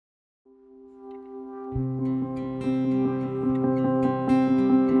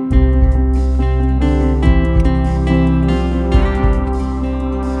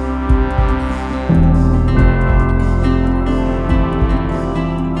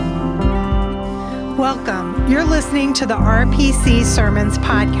You're listening to the RPC Sermons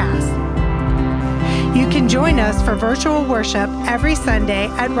podcast. You can join us for virtual worship every Sunday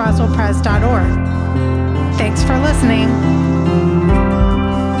at roswellpres.org. Thanks for listening.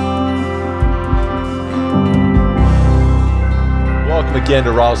 Welcome again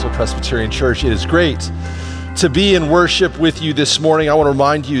to Roswell Presbyterian Church. It is great to be in worship with you this morning. I want to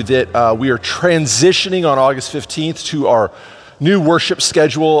remind you that we are transitioning on August 15th to our new worship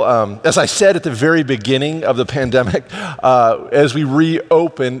schedule. As I said at the very beginning of the pandemic, as we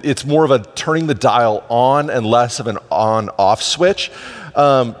reopen, it's more of a turning the dial on and less of an on-off switch.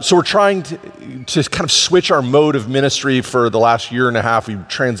 So we're trying to kind of switch our mode of ministry for the last year and a half. We've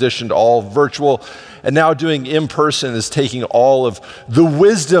transitioned all virtual, and now doing in-person is taking all of the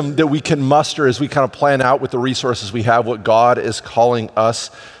wisdom that we can muster as we kind of plan out with the resources we have, what God is calling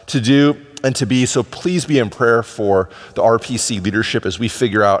us to do and to be. So please be in prayer for the RPC leadership as we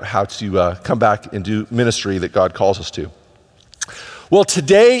figure out how to come back and do ministry that God calls us to. Well,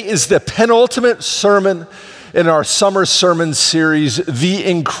 today is the penultimate sermon in our summer sermon series, The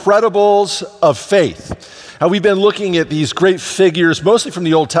Incredibles of Faith. Now, we've been looking at these great figures, mostly from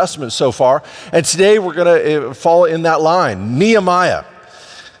the Old Testament so far, and today we're going to follow in that line. Nehemiah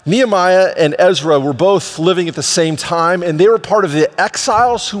and Ezra were both living at the same time, and they were part of the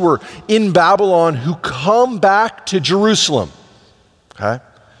exiles who were in Babylon who come back to Jerusalem. Okay?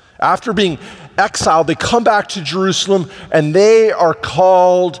 After being exiled, they come back to Jerusalem, and they are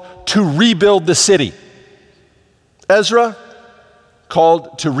called to rebuild the city. Ezra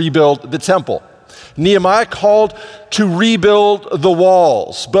called to rebuild the temple. Nehemiah called to rebuild the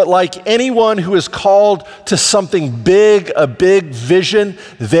walls. But like anyone who is called to something big, a big vision,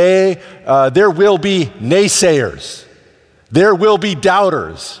 there will be naysayers. There will be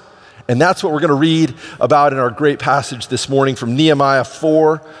doubters. And that's what we're going to read about in our great passage this morning from Nehemiah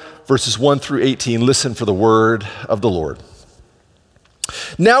 4, verses 1 through 18. Listen for the word of the Lord.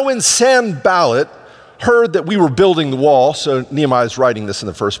 Now when Sanballat heard that we were building the wall, so Nehemiah is writing this in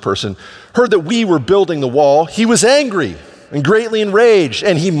the first person, heard that we were building the wall, he was angry and greatly enraged,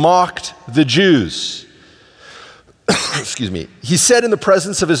 and he mocked the Jews. Excuse me. He said in the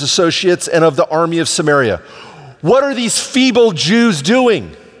presence of his associates and of the army of Samaria, "What are these feeble Jews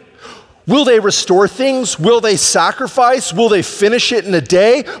doing? Will they restore things? Will they sacrifice? Will they finish it in a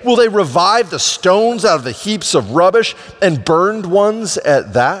day? Will they revive the stones out of the heaps of rubbish and burned ones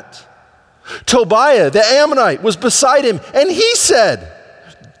at that?" Tobiah, the Ammonite, was beside him, and he said,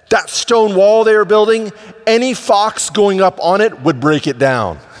 "That stone wall they are building, any fox going up on it would break it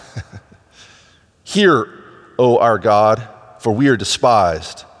down." Hear, O our God, for we are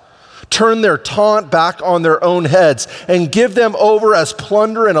despised. Turn their taunt back on their own heads and give them over as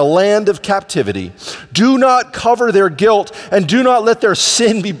plunder in a land of captivity. Do not cover their guilt and do not let their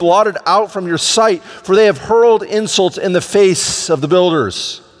sin be blotted out from your sight, for they have hurled insults in the face of the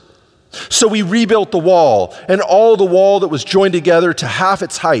builders. So we rebuilt the wall and all the wall that was joined together to half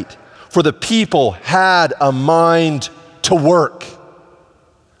its height, for the people had a mind to work.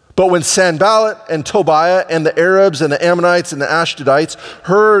 But when Sanballat and Tobiah and the Arabs and the Ammonites and the Ashdodites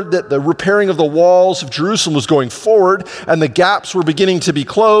heard that the repairing of the walls of Jerusalem was going forward and the gaps were beginning to be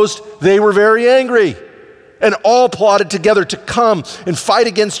closed, they were very angry and all plotted together to come and fight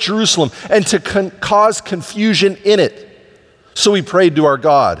against Jerusalem and to cause confusion in it. So we prayed to our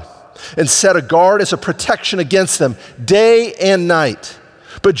God and set a guard as a protection against them day and night.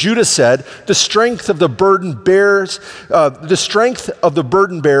 But Judah said, the strength of the burden bearers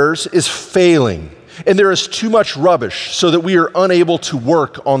is failing, and there is too much rubbish so that we are unable to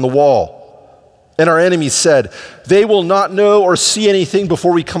work on the wall. And our enemies said, they will not know or see anything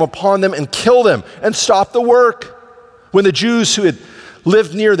before we come upon them and kill them and stop the work. When the Jews who had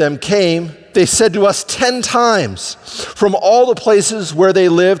lived near them came, they said to us 10 times, from all the places where they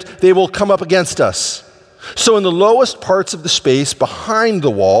lived, they will come up against us. So in the lowest parts of the space behind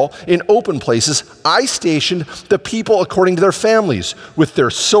the wall, in open places, I stationed the people according to their families, with their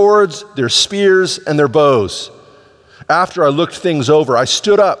swords, their spears, and their bows. After I looked things over, I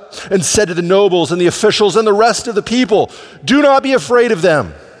stood up and said to the nobles and the officials and the rest of the people, do not be afraid of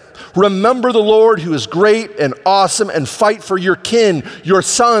them. Remember the Lord who is great and awesome, and fight for your kin, your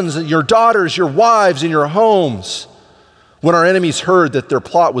sons, and your daughters, your wives, and your homes. When our enemies heard that their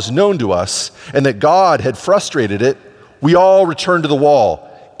plot was known to us and that God had frustrated it, we all returned to the wall,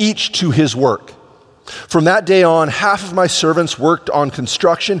 each to his work. From that day on, half of my servants worked on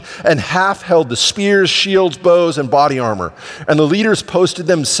construction and half held the spears, shields, bows, and body armor. And the leaders posted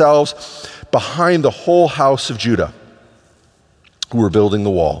themselves behind the whole house of Judah, who were building the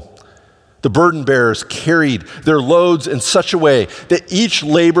wall. The burden bearers carried their loads in such a way that each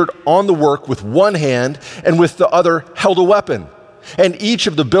labored on the work with one hand and with the other held a weapon. And each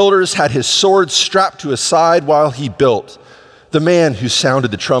of the builders had his sword strapped to his side while he built. The man who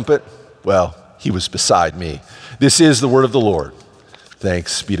sounded the trumpet, well, he was beside me. This is the word of the Lord.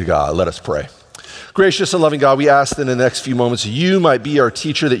 Thanks be to God. Let us pray. Gracious and loving God, we ask that in the next few moments you might be our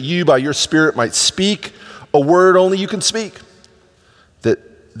teacher, that you by your Spirit might speak a word only you can speak. That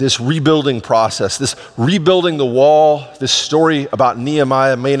this rebuilding process, this rebuilding the wall, this story about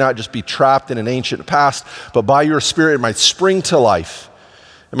Nehemiah may not just be trapped in an ancient past, but by your Spirit it might spring to life.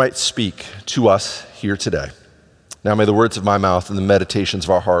 It might speak to us here today. Now may the words of my mouth and the meditations of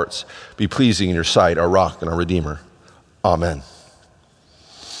our hearts be pleasing in your sight, our rock and our Redeemer. Amen.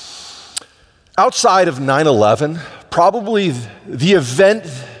 Outside of 9/11, probably the event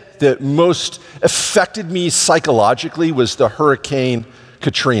that most affected me psychologically was the Hurricane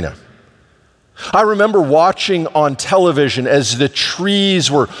Katrina. I remember watching on television as the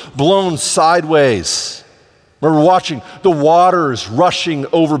trees were blown sideways. I remember watching the waters rushing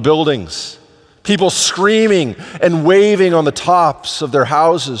over buildings, people screaming and waving on the tops of their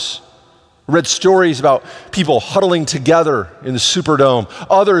houses. I read stories about people huddling together in the Superdome,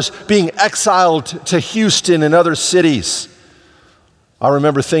 others being exiled to Houston and other cities. I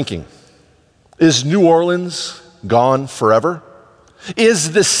remember thinking, is New Orleans gone forever?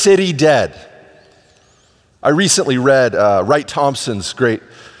 Is the city dead? I recently read Wright Thompson's great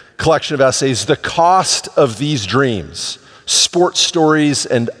collection of essays, The Cost of These Dreams, Sports Stories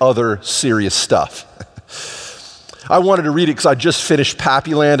and Other Serious Stuff. I wanted to read it because I just finished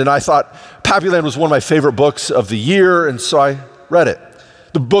Pappyland, and I thought Pappyland was one of my favorite books of the year, and so I read it.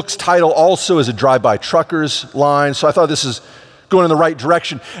 The book's title also is a Drive-By Truckers line, so I thought this is going in the right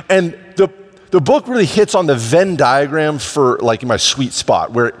direction. And the book really hits on the Venn diagram for like my sweet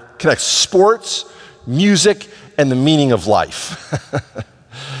spot, where it connects sports, music, and the meaning of life.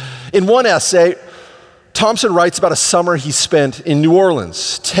 In one essay, Thompson writes about a summer he spent in New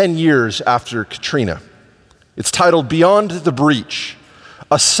Orleans 10 years after Katrina. It's titled Beyond the Breach,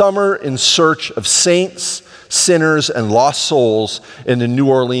 a summer in search of saints, sinners, and lost souls in the New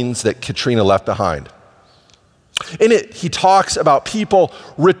Orleans that Katrina left behind. In it, he talks about people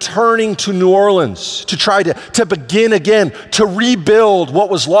returning to New Orleans to try to begin again, to rebuild what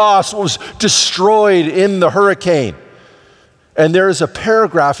was lost, what was destroyed in the hurricane. And there is a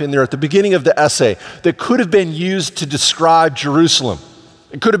paragraph in there at the beginning of the essay that could have been used to describe Jerusalem.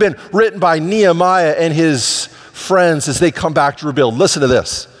 It could have been written by Nehemiah and his friends as they come back to rebuild. Listen to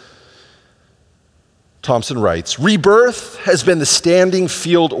this. Thompson writes, rebirth has been the standing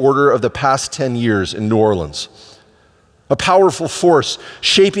field order of the past 10 years in New Orleans. A powerful force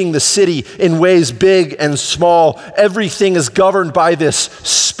shaping the city in ways big and small. Everything is governed by this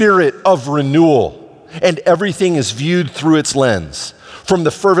spirit of renewal, and everything is viewed through its lens, from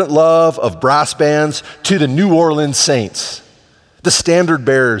the fervent love of brass bands to the New Orleans saints, the standard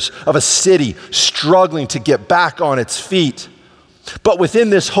bearers of a city struggling to get back on its feet. But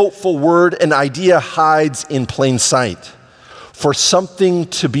within this hopeful word, an idea hides in plain sight. For something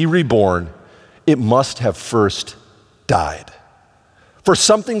to be reborn, it must have first died. For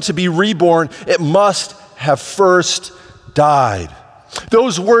something to be reborn, it must have first died.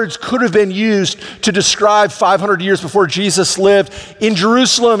 Those words could have been used to describe 500 years before Jesus lived in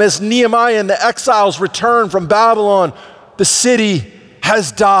Jerusalem as Nehemiah and the exiles return from Babylon. The city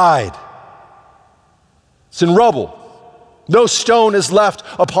has died. It's in rubble. No stone is left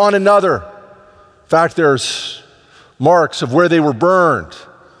upon another. In fact, there's marks of where they were burned.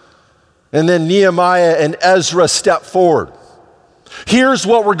 And then Nehemiah and Ezra step forward. Here's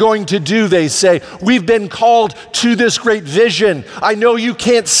what we're going to do, they say. We've been called to this great vision. I know you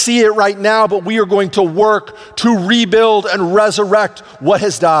can't see it right now, but we are going to work to rebuild and resurrect what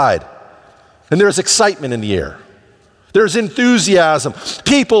has died. And there's excitement in the air. There's enthusiasm.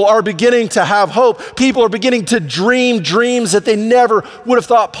 People are beginning to have hope. People are beginning to dream dreams that they never would have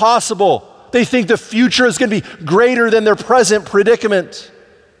thought possible. They think the future is going to be greater than their present predicament.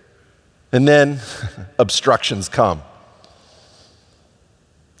 And then obstructions come.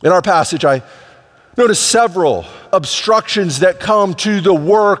 In our passage, I notice several obstructions that come to the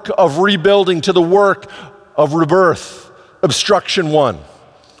work of rebuilding, to the work of rebirth. Obstruction 1.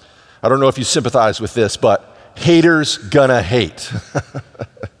 I don't know if you sympathize with this, but haters gonna hate.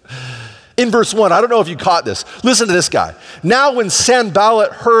 In verse 1, I don't know if you caught this. Listen to this guy. Now when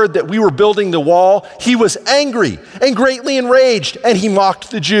Sanballat heard that we were building the wall, he was angry and greatly enraged, and he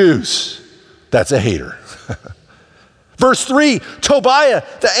mocked the Jews. That's a hater. Verse 3, Tobiah,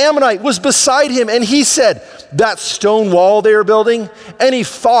 the Ammonite, was beside him, and he said, that stone wall they are building, any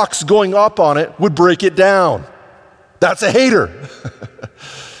fox going up on it would break it down. That's a hater.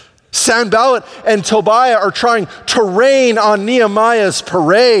 Sanballat and Tobiah are trying to rain on Nehemiah's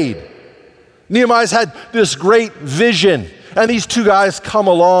parade. Nehemiah's had this great vision, and these two guys come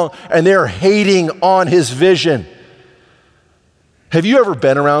along, and they're hating on his vision. Have you ever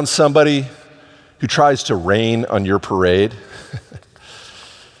been around somebody who tries to rain on your parade?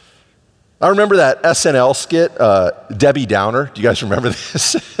 I remember that SNL skit, Debbie Downer. Do you guys remember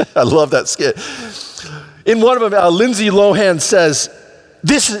this? I love that skit. In one of them, Lindsay Lohan says,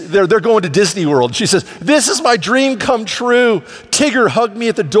 they're going to Disney World. She says, this is my dream come true. Tigger hugged me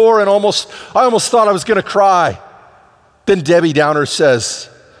at the door and I almost thought I was going to cry. Then Debbie Downer says,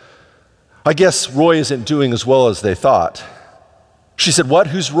 I guess Roy isn't doing as well as they thought. She said, what?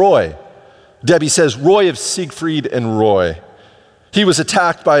 Who's Roy? Debbie says, Roy of Siegfried and Roy. He was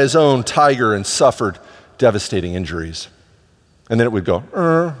attacked by his own tiger and suffered devastating injuries. And then it would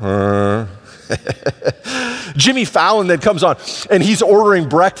go, Jimmy Fallon then comes on and he's ordering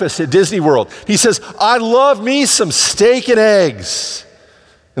breakfast at Disney World. He says, I love me some steak and eggs.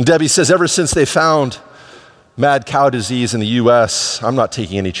 And Debbie says, ever since they found mad cow disease in the US, I'm not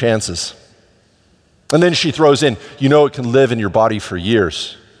taking any chances. And then she throws in, you know it can live in your body for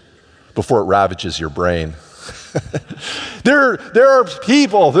years before it ravages your brain. There are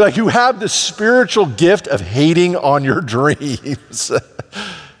people who have the spiritual gift of hating on your dreams.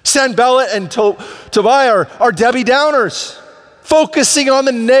 Sanballat and Tobiah are Debbie Downers, focusing on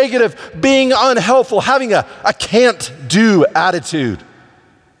the negative, being unhelpful, having a can't-do attitude.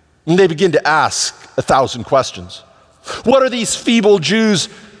 And they begin to ask 1,000 questions. What are these feeble Jews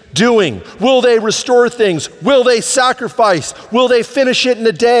doing? Will they restore things? Will they sacrifice? Will they finish it in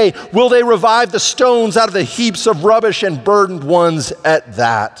a day? Will they revive the stones out of the heaps of rubbish and burdened ones at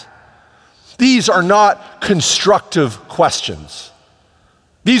that? These are not constructive questions.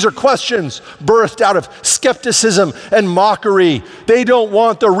 These are questions birthed out of skepticism and mockery. They don't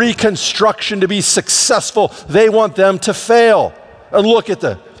want the reconstruction to be successful. They want them to fail. And look at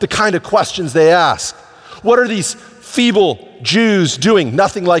the kind of questions they ask. What are these feeble Jews doing?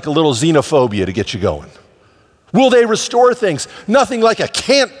 Nothing like a little xenophobia to get you going. Will they restore things? Nothing like a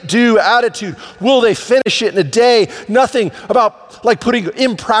can't-do attitude. Will they finish it in a day? Nothing about like putting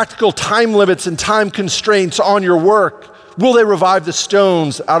impractical time limits and time constraints on your work. Will they revive the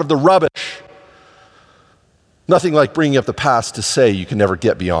stones out of the rubbish? Nothing like bringing up the past to say you can never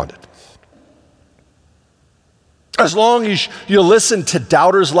get beyond it. As long as you listen to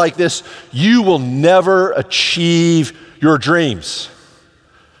doubters like this, you will never achieve your dreams.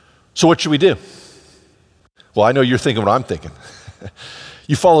 So what should we do? Well, I know you're thinking what I'm thinking.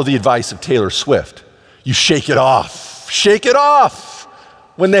 You follow the advice of Taylor Swift. You shake it off. Shake it off.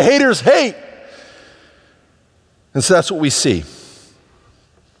 When the haters hate. And so that's what we see.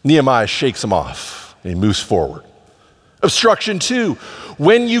 Nehemiah shakes them off and he moves forward. Obstruction 2,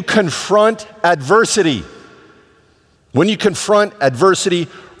 when you confront adversity,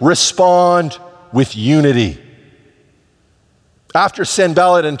 respond with unity. After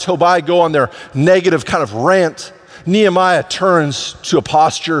Sanballat and Tobiah go on their negative kind of rant, Nehemiah turns to a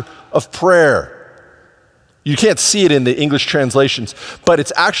posture of prayer. You can't see it in the English translations, but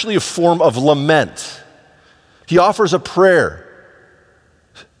it's actually a form of lament. He offers a prayer.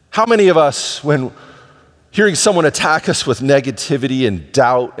 How many of us, when hearing someone attack us with negativity and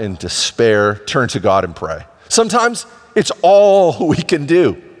doubt and despair, turn to God and pray? Sometimes it's all we can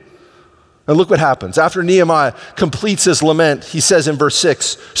do. And look what happens. After Nehemiah completes his lament, he says in verse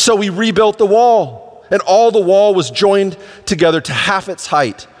 6, so we rebuilt the wall, and all the wall was joined together to half its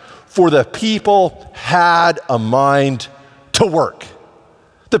height, for the people had a mind to work.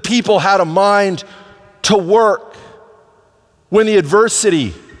 The people had a mind to work. When the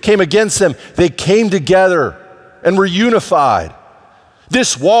adversity came against them, they came together and were unified.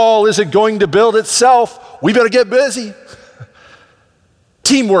 This wall isn't going to build itself. We better get busy.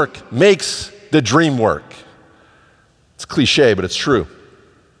 Teamwork makes the dream work. It's cliche, but it's true.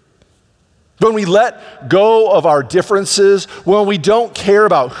 When we let go of our differences, when we don't care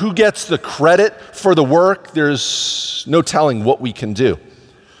about who gets the credit for the work, there's no telling what we can do.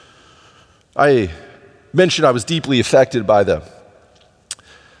 I mentioned I was deeply affected by the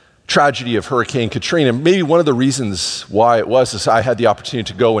tragedy of Hurricane Katrina. Maybe one of the reasons why it was is I had the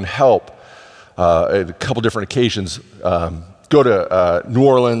opportunity to go and help at a couple different occasions, go to New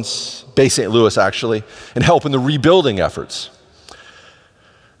Orleans, Bay St. Louis actually, and help in the rebuilding efforts.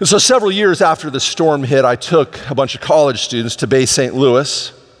 And so several years after the storm hit, I took a bunch of college students to Bay St.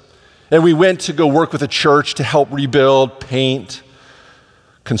 Louis, And we went to go work with a church to help rebuild, paint,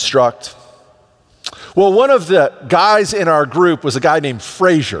 construct. Well, one of the guys in our group was a guy named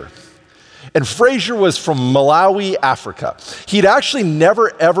Frazier. And Frazier was from Malawi, Africa. He'd actually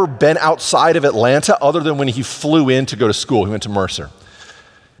never, ever been outside of Atlanta other than when he flew in to go to school. He went to Mercer.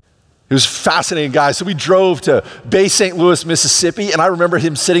 He was a fascinating guy. So we drove to Bay St. Louis, Mississippi, and I remember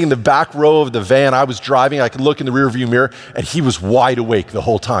him sitting in the back row of the van I was driving. I could look in the rearview mirror, and he was wide awake the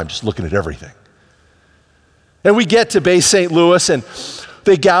whole time, just looking at everything. And we get to Bay St. Louis, and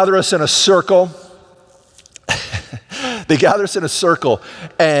they gather us in a circle. They gather us in a circle,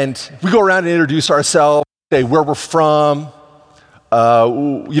 and we go around and introduce ourselves, say where we're from,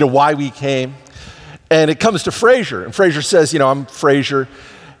 why we came. And it comes to Frazier, and Frazier says, I'm Frazier,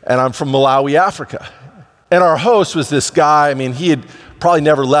 and I'm from Malawi, Africa. And our host was this guy, he had probably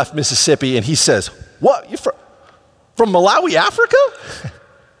never left Mississippi, and he says, what, you're from Malawi, Africa?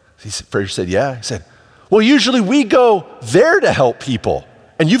 Frazier said, yeah. He said, well, usually we go there to help people,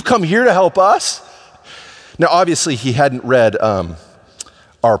 and you've come here to help us? Now, obviously, he hadn't read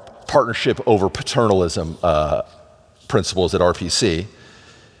our partnership over paternalism principles at RPC.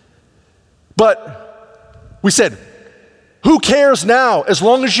 But we said, who cares now? As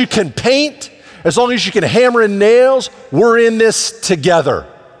long as you can paint, as long as you can hammer in nails, we're in this together.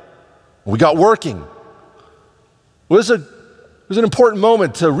 We got working. It was an important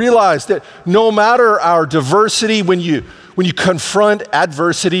moment to realize that no matter our diversity, when you confront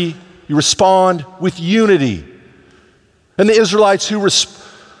adversity, you respond with unity. And the Israelites who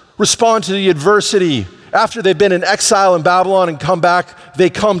respond to the adversity after they've been in exile in Babylon and come back, they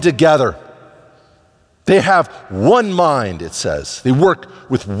come together. They have one mind, it says. They work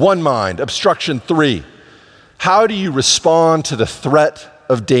with one mind. Obstruction 3. How do you respond to the threat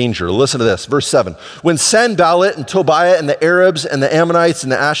of danger? Listen to this, verse 7. When Sanballat and Tobiah and the Arabs and the Ammonites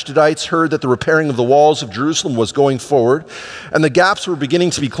and the Ashdodites heard that the repairing of the walls of Jerusalem was going forward and the gaps were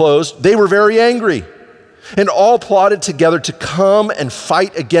beginning to be closed, they were very angry and all plotted together to come and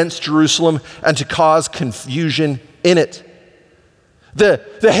fight against Jerusalem and to cause confusion in it. The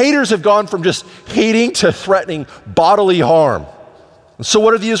haters have gone from just hating to threatening bodily harm. So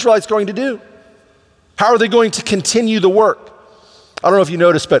what are the Israelites going to do? How are they going to continue the work? I don't know if you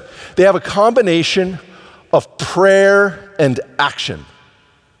noticed, but they have a combination of prayer and action.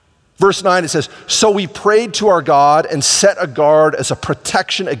 Verse 9, it says, so we prayed to our God and set a guard as a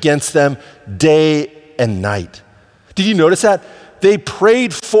protection against them day and night. Did you notice that? They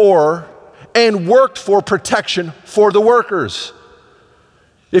prayed for and worked for protection for the workers.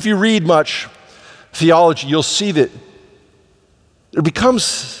 If you read much theology, you'll see that there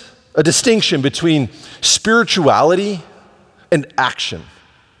becomes a distinction between spirituality and action.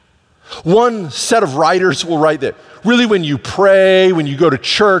 One set of writers will write that really when you pray, when you go to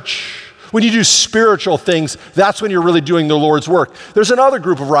church, when you do spiritual things, that's when you're really doing the Lord's work. There's another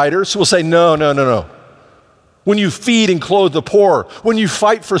group of writers who will say, no. When you feed and clothe the poor, when you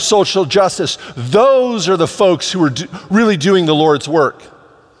fight for social justice, those are the folks who are really doing the Lord's work.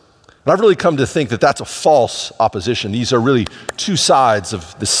 And I've really come to think that that's a false opposition. These are really two sides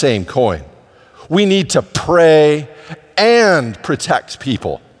of the same coin. We need to pray and protect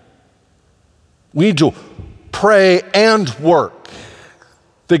people. We need to pray and work.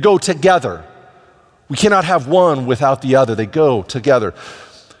 They go together. We cannot have one without the other. They go together.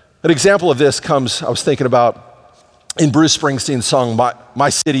 An example of this comes, I was thinking about in Bruce Springsteen's song, My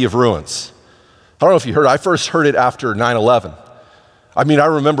City of Ruins. I don't know if you heard it. I first heard it after 9/11. I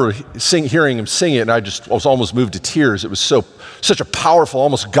remember hearing him sing it, and I was almost moved to tears. It was such a powerful,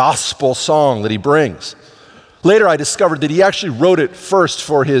 almost gospel song that he brings. Later, I discovered that he actually wrote it first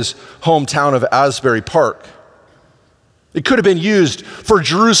for his hometown of Asbury Park. It could have been used for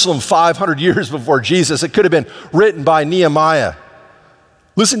Jerusalem 500 years before Jesus. It could have been written by Nehemiah.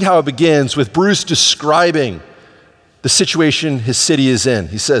 Listen to how it begins with Bruce describing the situation his city is in.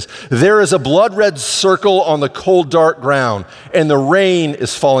 He says, there is a blood-red circle on the cold, dark ground, and the rain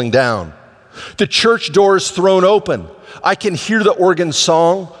is falling down. The church doors thrown open. I can hear the organ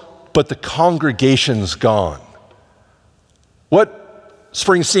song, but the congregation's gone. What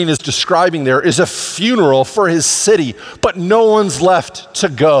Springsteen is describing there is a funeral for his city, but no one's left to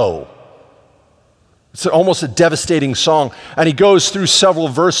go. It's almost a devastating song, and he goes through several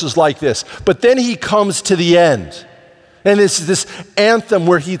verses like this, but then he comes to the end. And it's this anthem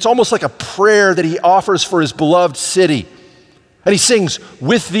where it's almost like a prayer that he offers for his beloved city. And he sings,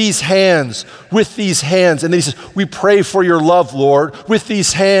 with these hands. And then he says, we pray for your love, Lord, with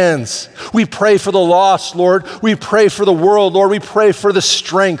these hands. We pray for the lost, Lord. We pray for the world, Lord. We pray for the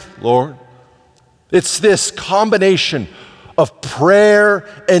strength, Lord. It's this combination of prayer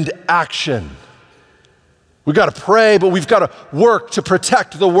and action. We've got to pray, but we've got to work to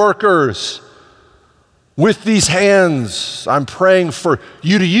protect the workers. With these hands, I'm praying for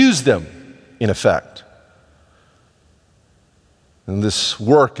you to use them, in effect. In this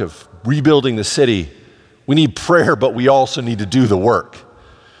work of rebuilding the city, we need prayer, but we also need to do the work.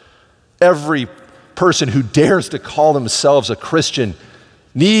 Every person who dares to call themselves a Christian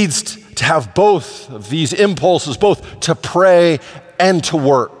needs to have both of these impulses, both to pray and to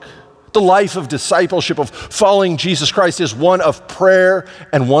work. The life of discipleship, of following Jesus Christ, is one of prayer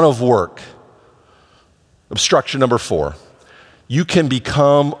and one of work. Obstruction number 4. You can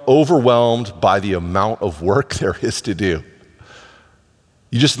become overwhelmed by the amount of work there is to do.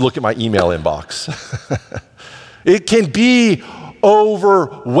 You just look at my email inbox. It can be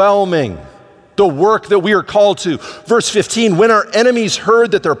overwhelming, the work that we are called to. Verse 15, when our enemies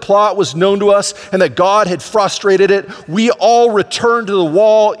heard that their plot was known to us and that God had frustrated it, we all returned to the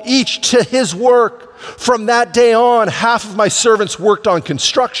wall, each to his work. From that day on, half of my servants worked on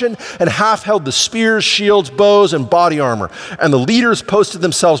construction and half held the spears, shields, bows, and body armor. And the leaders posted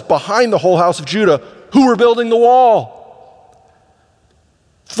themselves behind the whole house of Judah who were building the wall.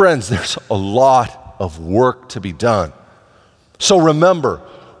 Friends, there's a lot of work to be done. So remember,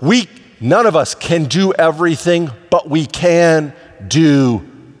 none of us can do everything, but we can do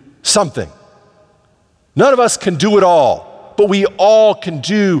something. None of us can do it all, but we all can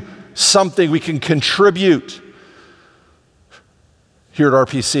do something. We can contribute. Here at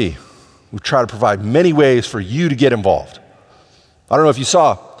RPC, we try to provide many ways for you to get involved. I don't know if you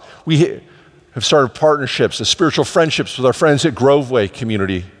saw, we have started partnerships, spiritual friendships with our friends at Groveway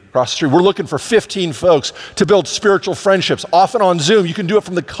Community across the street. We're looking for 15 folks to build spiritual friendships, often on Zoom. You can do it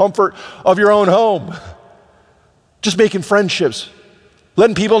from the comfort of your own home. Just making friendships,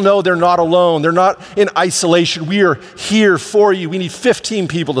 letting people know they're not alone, they're not in isolation. We are here for you. We need 15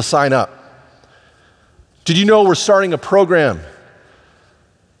 people to sign up. Did you know we're starting a program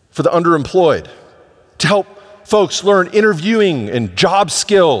for the underemployed to help folks learn interviewing and job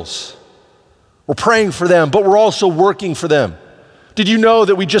skills? We're praying for them, but we're also working for them. Did you know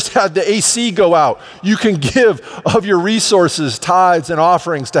that we just had the AC go out? You can give of your resources, tithes, and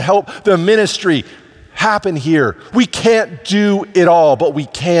offerings to help the ministry happen here. We can't do it all, but we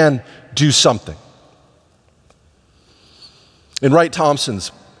can do something. In Wright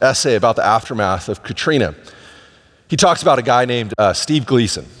Thompson's essay about the aftermath of Katrina, he talks about a guy named Steve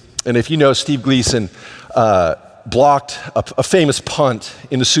Gleason. And if you know Steve Gleason, blocked a famous punt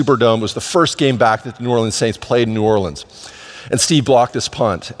in the Superdome. It was the first game back that the New Orleans Saints played in New Orleans. And Steve blocked this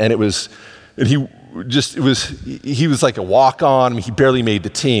punt, and he was like a walk-on. I mean, he barely made the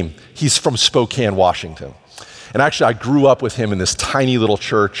team. He's from Spokane, Washington. And actually, I grew up with him in this tiny little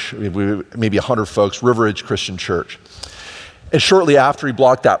church, maybe 100 folks, River Ridge Christian Church. And shortly after he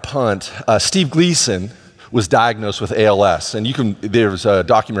blocked that punt, Steve Gleason was diagnosed with ALS. And there's a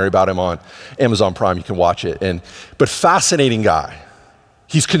documentary about him on Amazon Prime, you can watch it. But fascinating guy.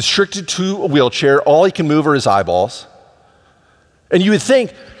 He's constricted to a wheelchair. All he can move are his eyeballs. And you would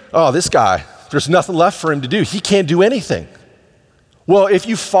think, oh, this guy, there's nothing left for him to do. He can't do anything. Well, if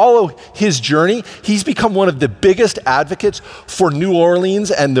you follow his journey, he's become one of the biggest advocates for New Orleans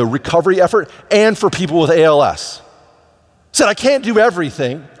and the recovery effort and for people with ALS. He said, I can't do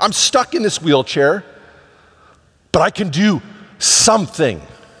everything. I'm stuck in this wheelchair, but I can do something.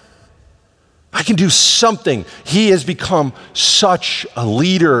 I can do something. He has become such a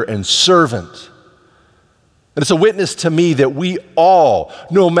leader and servant. And it's a witness to me that we all,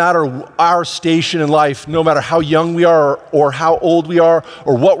 no matter our station in life, no matter how young we are or how old we are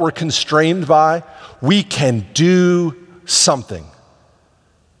or what we're constrained by, we can do something.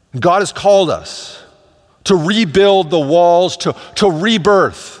 God has called us to rebuild the walls, to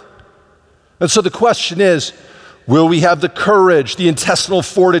rebirth. And so the question is, will we have the courage, the intestinal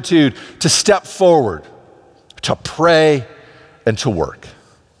fortitude to step forward, to pray, and to work?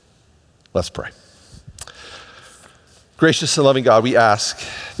 Let's pray. Gracious and loving God, we ask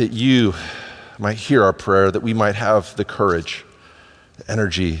that you might hear our prayer, that we might have the courage, the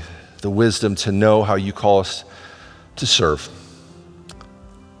energy, the wisdom to know how you call us to serve.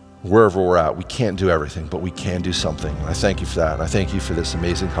 Wherever we're at, we can't do everything, but we can do something. And I thank you for that. And I thank you for this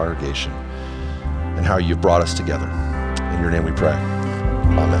amazing congregation and how you've brought us together. In your name we pray.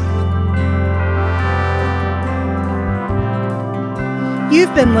 Amen.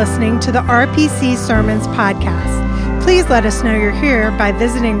 You've been listening to the RPC Sermons podcast. Please let us know you're here by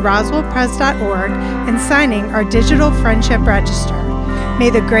visiting roswellpres.org and signing our digital friendship register.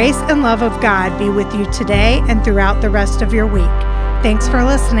 May the grace and love of God be with you today and throughout the rest of your week. Thanks for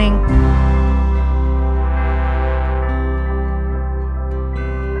listening.